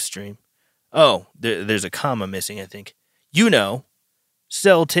live stream. Oh, there's a comma missing, I think.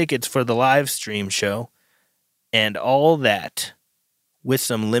 Sell tickets for the live stream show and all that with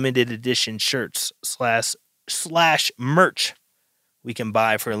some limited edition shirts slash merch we can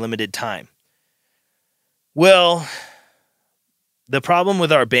buy for a limited time. Well, the problem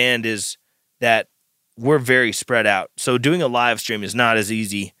with our band is that we're very spread out. So doing a live stream is not as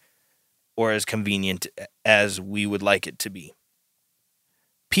easy or as convenient as we would like it to be.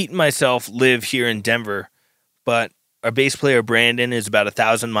 Pete and myself live here in Denver, but our bass player Brandon is about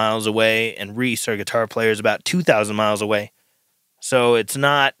 1,000 miles away, and Reese, our guitar player, is about 2,000 miles away. So it's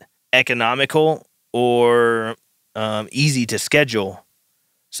not economical or easy to schedule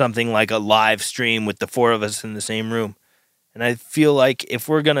something like a live stream with the four of us in the same room. And I feel like if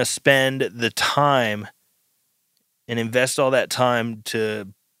we're going to spend the time and invest all that time to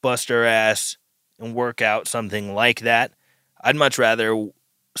bust our ass and work out something like that, I'd much rather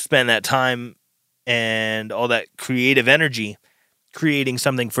spend that time and all that creative energy creating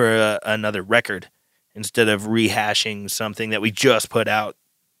something for another record instead of rehashing something that we just put out.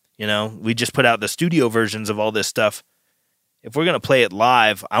 You know, we just put out the studio versions of all this stuff. If we're going to play it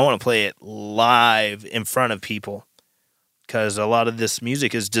live, I want to play it live in front of people because a lot of this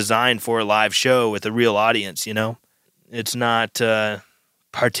music is designed for a live show with a real audience, you know? It's not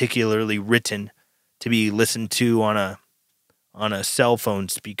particularly written to be listened to on a cell phone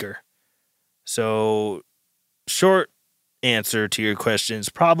speaker. So, short answer to your question is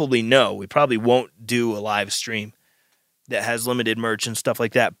probably no. We probably won't do a live stream that has limited merch and stuff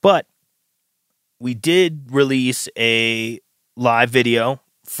like that. But we did release a live video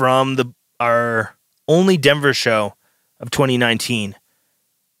from our only Denver show of 2019.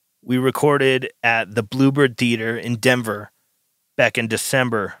 We recorded at the Bluebird Theater in Denver back in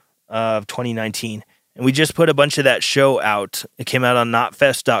December of 2019. And we just put a bunch of that show out. It came out on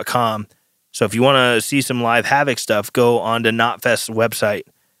knotfest.com. So if you want to see some live Havoc stuff, go on to Knotfest's website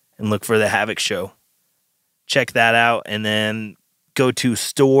and look for the Havoc show. Check that out and then go to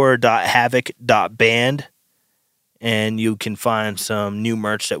store.havoc.band and you can find some new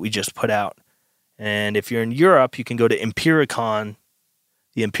merch that we just put out. And if you're in Europe, you can go to Empiricon,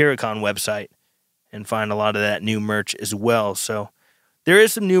 the Empiricon website, and find a lot of that new merch as well. So there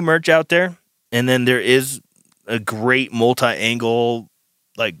is some new merch out there. And then there is a great multi-angle,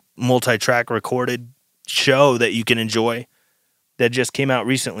 like multi-track recorded show that you can enjoy that just came out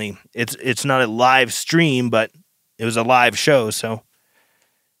recently. It's not a live stream, but it was a live show. So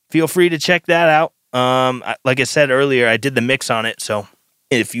feel free to check that out. Like I said earlier, I did the mix on it. So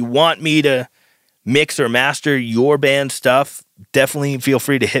if you want me to mix or master your band stuff, definitely feel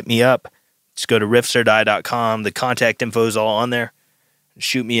free to hit me up. Just go to riffsordie.com. The contact info is all on there.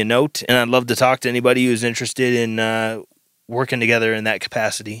 Shoot me a note, and I'd love to talk to anybody who's interested in working together in that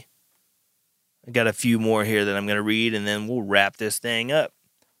capacity. I got a few more here that I'm going to read, and then we'll wrap this thing up.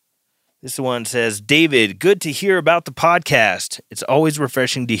 This one says, David, good to hear about the podcast. It's always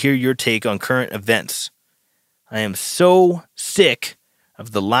refreshing to hear your take on current events. I am so sick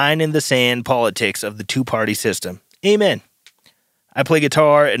of the line in the sand politics of the two-party system. Amen. I play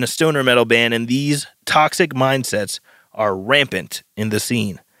guitar in a stoner metal band, and these toxic mindsets are rampant in the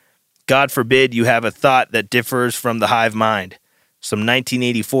scene. God forbid you have a thought that differs from the hive mind. Some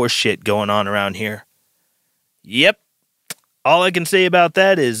 1984 shit going on around here. Yep. All I can say about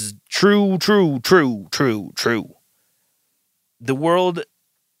that is true, true, true, true, true. The world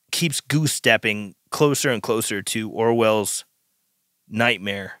keeps goose-stepping closer and closer to Orwell's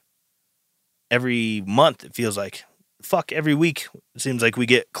nightmare. Every month, it feels like. Fuck, every week, it seems like we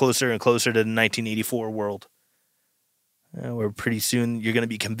get closer and closer to the 1984 world. Where pretty soon you're going to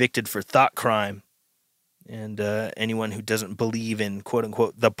be convicted for thought crime. And anyone who doesn't believe in,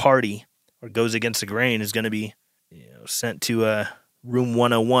 quote-unquote, the party or goes against the grain is going to be sent to room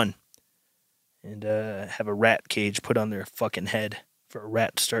 101 and have a rat cage put on their fucking head for a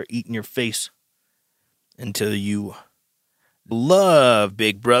rat to start eating your face until you love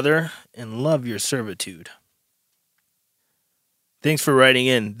Big Brother and love your servitude. Thanks for writing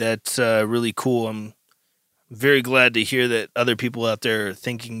in. That's really cool. I'm very glad to hear that other people out there are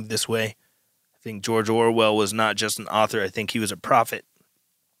thinking this way. I think George Orwell was not just an author, I think he was a prophet.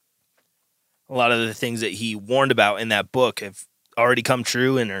 A lot of the things that he warned about in that book have already come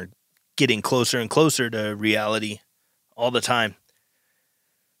true and are getting closer and closer to reality all the time.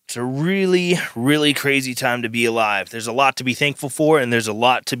 It's a really, really crazy time to be alive. There's a lot to be thankful for, and there's a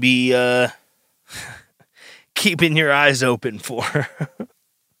lot to be keeping your eyes open for.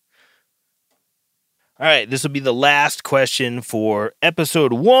 All right, this will be the last question for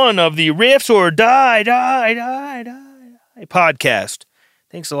episode 1 of the Riffs or Die podcast.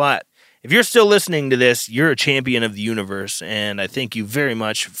 Thanks a lot. If you're still listening to this, you're a champion of the universe, and I thank you very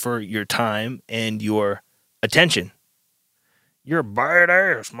much for your time and your attention. You're a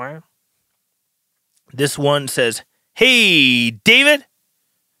badass, man. This one says, "Hey, David.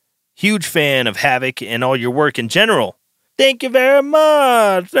 Huge fan of Havoc and all your work in general. Thank you very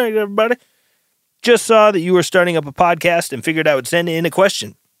much. Thank you, everybody. Just saw that you were starting up a podcast and figured I would send in a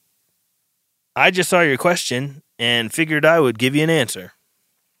question. I just saw your question and figured I would give you an answer.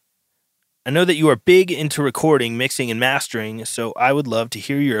 I know that you are big into recording, mixing, and mastering, so I would love to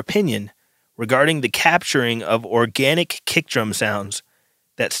hear your opinion regarding the capturing of organic kick drum sounds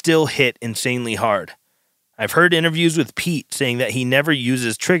that still hit insanely hard. I've heard interviews with Pete saying that he never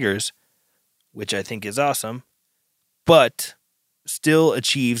uses triggers, which I think is awesome, but still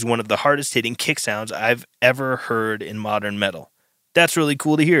achieves one of the hardest hitting kick sounds I've ever heard in modern metal. That's really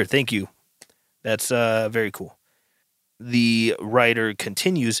cool to hear. Thank you. That's very cool." The writer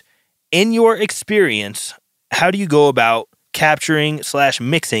continues, "In your experience, how do you go about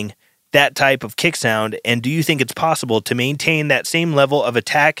capturing/mixing that type of kick sound, and do you think it's possible to maintain that same level of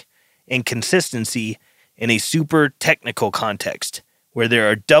attack and consistency in a super technical context, where there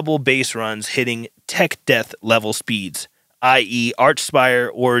are double bass runs hitting tech death level speeds, i.e. Archspire,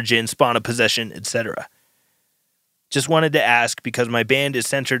 Origin, Spawn of Possession, etc.? Just wanted to ask because my band is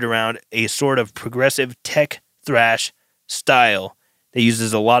centered around a sort of progressive tech thrash style that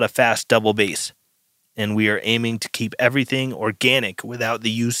uses a lot of fast double bass, and we are aiming to keep everything organic without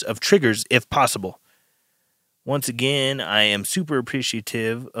the use of triggers if possible. Once again, I am super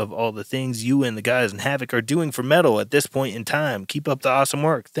appreciative of all the things you and the guys in Havoc are doing for metal at this point in time. Keep up the awesome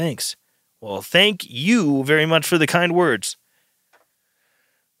work. Thanks." Well, thank you very much for the kind words.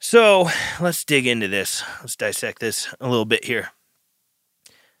 So, let's dig into this. Let's dissect this a little bit here.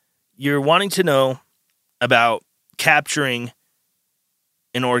 You're wanting to know about capturing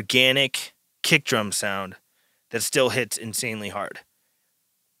an organic kick drum sound that still hits insanely hard,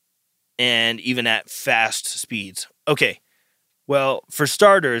 and even at fast speeds. Okay, well, for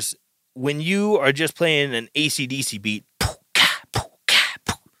starters, when you are just playing an AC/DC beat,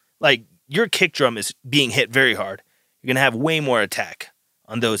 like, your kick drum is being hit very hard, you're going to have way more attack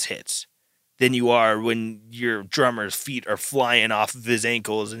on those hits than you are when your drummer's feet are flying off of his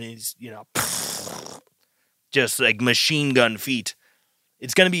ankles and he's, just like machine gun feet.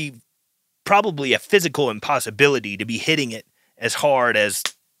 It's going to be probably a physical impossibility to be hitting it as hard as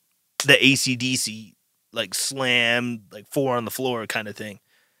the AC/DC, like slam, like 4 on the floor kind of thing.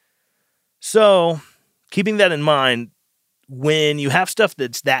 So, keeping that in mind, when you have stuff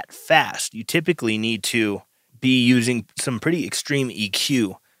that's that fast, you typically need to be using some pretty extreme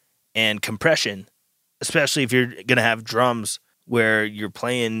EQ and compression, especially if you're going to have drums where you're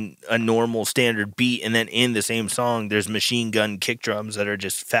playing a normal standard beat and then in the same song there's machine gun kick drums that are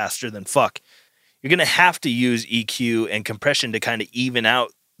just faster than fuck. You're going to have to use EQ and compression to kind of even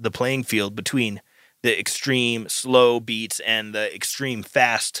out the playing field between the extreme slow beats and the extreme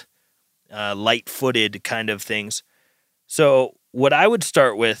fast, light-footed kind of things. So what I would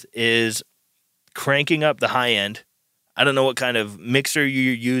start with is cranking up the high end. I don't know what kind of mixer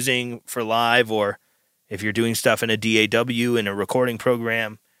you're using for live, or if you're doing stuff in a DAW in a recording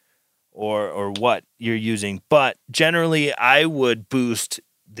program, or what you're using. But generally, I would boost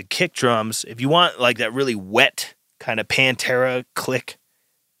the kick drums. If you want like that really wet kind of Pantera click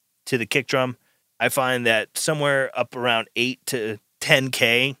to the kick drum, I find that somewhere up around 8 to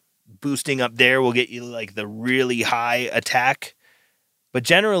 10K, boosting up there will get you like the really high attack. But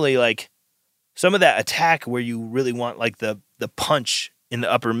generally, like, some of that attack where you really want like the punch in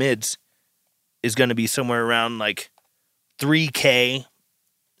the upper mids is going to be somewhere around like 3K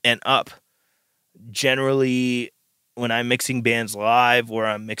and up. Generally, when I'm mixing bands live or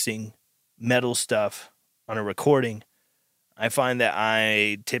I'm mixing metal stuff on a recording, I find that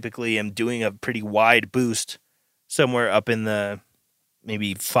I typically am doing a pretty wide boost somewhere up in the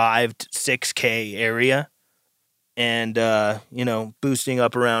maybe 5 to 6K area. And, boosting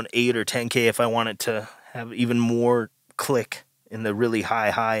up around 8 or 10K if I want it to have even more click in the really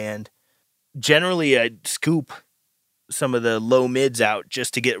high end. Generally, I'd scoop some of the low mids out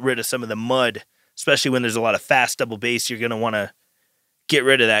just to get rid of some of the mud, especially when there's a lot of fast double bass. You're going to want to get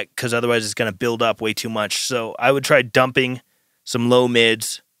rid of that because otherwise it's going to build up way too much. So I would try dumping some low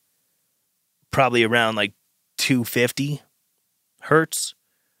mids, probably around like 250 hertz,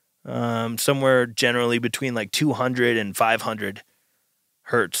 somewhere generally between like 200 and 500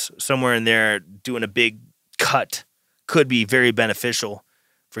 hertz, somewhere in there. Doing a big cut could be very beneficial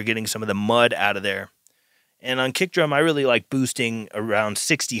for getting some of the mud out of there. And on kick drum, I really like boosting around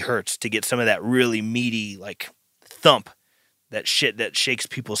 60 hertz to get some of that really meaty, like, thump, that shit that shakes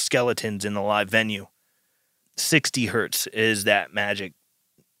people's skeletons in the live venue. 60 hertz is that magic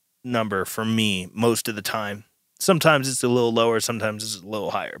number for me most of the time. Sometimes it's a little lower, sometimes it's a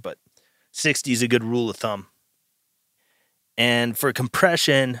little higher, but 60 is a good rule of thumb. And for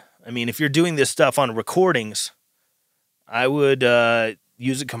compression, I mean, if you're doing this stuff on recordings, I would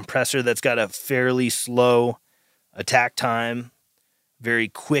use a compressor that's got a fairly slow attack time, very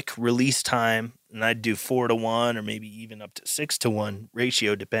quick release time, and I'd do 4-to-1 or maybe even up to 6-to-1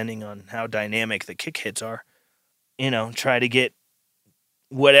 ratio depending on how dynamic the kick hits are. Try to get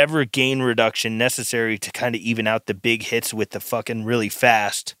whatever gain reduction necessary to kind of even out the big hits with the fucking really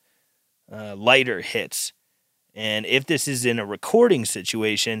fast, lighter hits. And if this is in a recording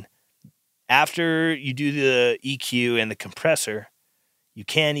situation, after you do the EQ and the compressor, you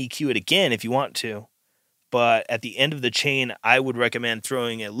can EQ it again if you want to. But at the end of the chain, I would recommend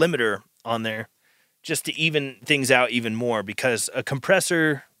throwing a limiter on there just to even things out even more, because a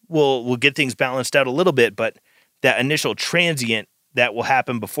compressor will get things balanced out a little bit, but that initial transient that will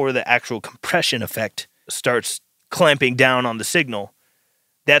happen before the actual compression effect starts clamping down on the signal,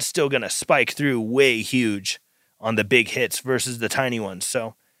 that's still going to spike through way huge on the big hits versus the tiny ones.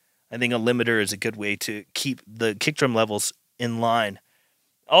 So I think a limiter is a good way to keep the kick drum levels in line.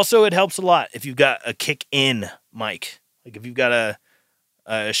 Also, it helps a lot if you've got a kick-in mic. Like if you've got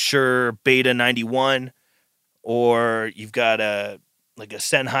a Shure Beta 91, or you've got a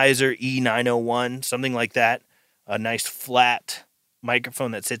Sennheiser E901, something like that, a nice flat microphone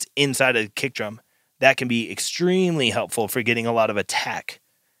that sits inside of the kick drum, that can be extremely helpful for getting a lot of attack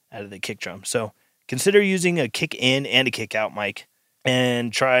out of the kick drum. So consider using a kick-in and a kick-out mic,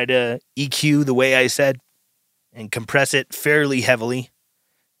 and try to EQ the way I said, and compress it fairly heavily,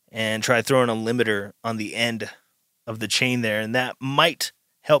 and try throwing a limiter on the end of the chain there, and that might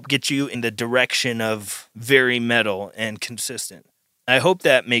help get you in the direction of very metal and consistent. I hope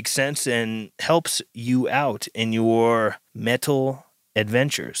that makes sense and helps you out in your metal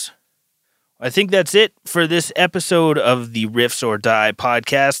adventures. I think that's it for this episode of the Riffs or Die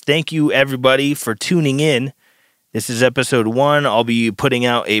podcast. Thank you, everybody, for tuning in. This is episode 1. I'll be putting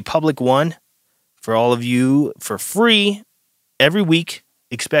out a public one for all of you for free every week.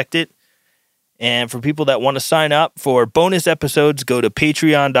 Expect it. And for people that want to sign up for bonus episodes, go to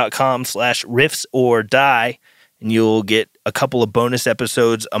patreon.com/riffsordie, and you'll get a couple of bonus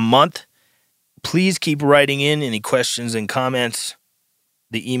episodes a month. Please keep writing in any questions and comments.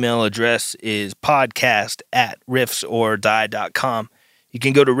 The email address is podcast@riffsordie.com. You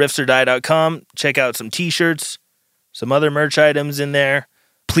can go to riffsordie.com, check out some t-shirts, some other merch items in there.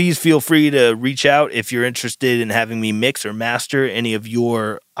 Please feel free to reach out if you're interested in having me mix or master any of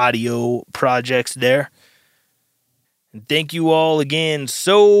your audio projects there. And thank you all again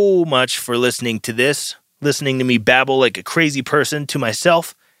so much for listening to this, listening to me babble like a crazy person to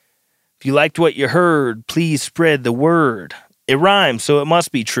myself. If you liked what you heard, please spread the word. It rhymes, so it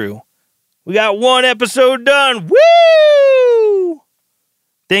must be true. We got one episode done. Woo!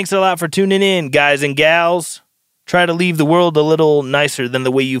 Thanks a lot for tuning in, guys and gals. Try to leave the world a little nicer than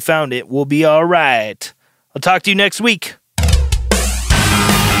the way you found it. We'll be all right. I'll talk to you next week.